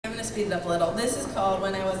speed it up a little. This is called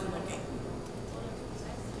When I Wasn't Looking.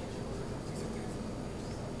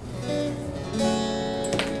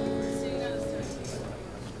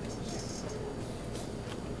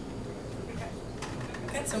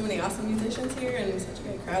 We've got so many awesome musicians here and such a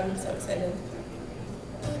great crowd. I'm so excited.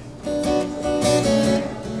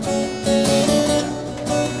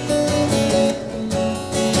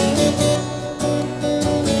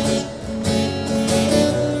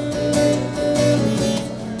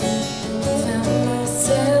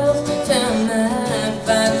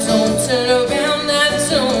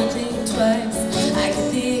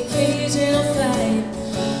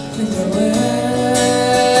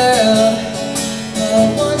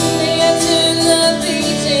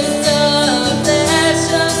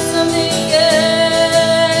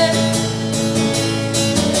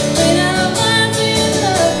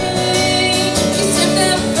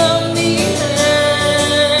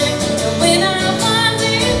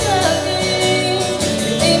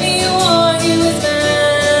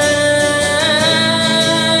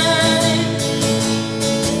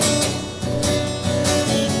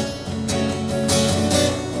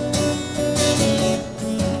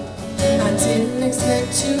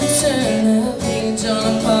 To turn the page on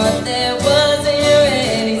a part that wasn't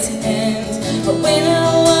ready to end. But when I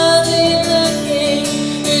wasn't looking,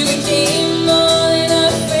 you became more than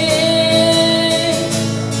a friend.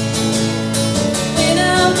 When I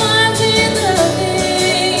wasn't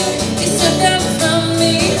looking, you stepped out from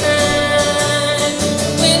behind.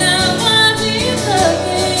 When I wasn't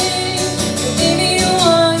looking, you gave me the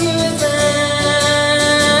one who was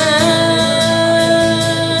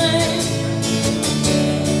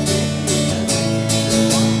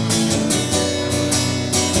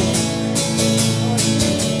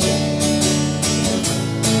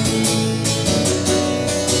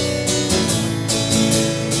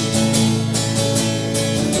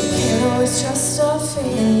trust our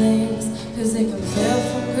feelings, cause they can feel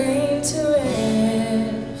from green to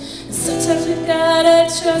red. And sometimes we've gotta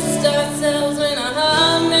trust ourselves when our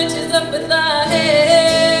heart matches up with our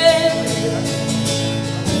head.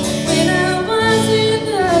 When I wasn't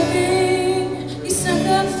looking, you snuck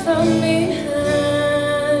up from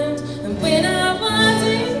behind. And when I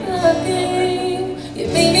wasn't looking, you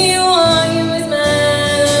made me want you was mine.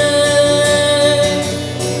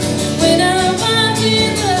 When I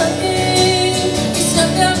wasn't looking,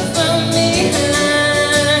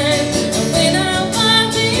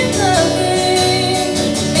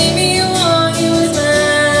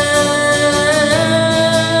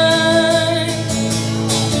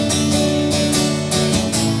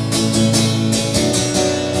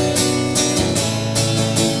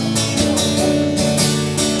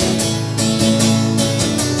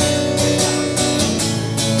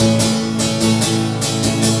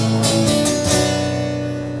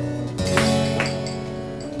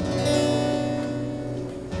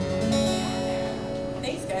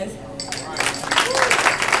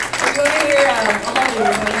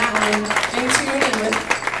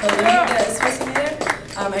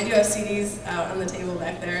 I do have CDs out on the table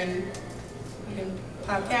back there, and you can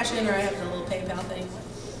pop cash in, or I have the little PayPal thing.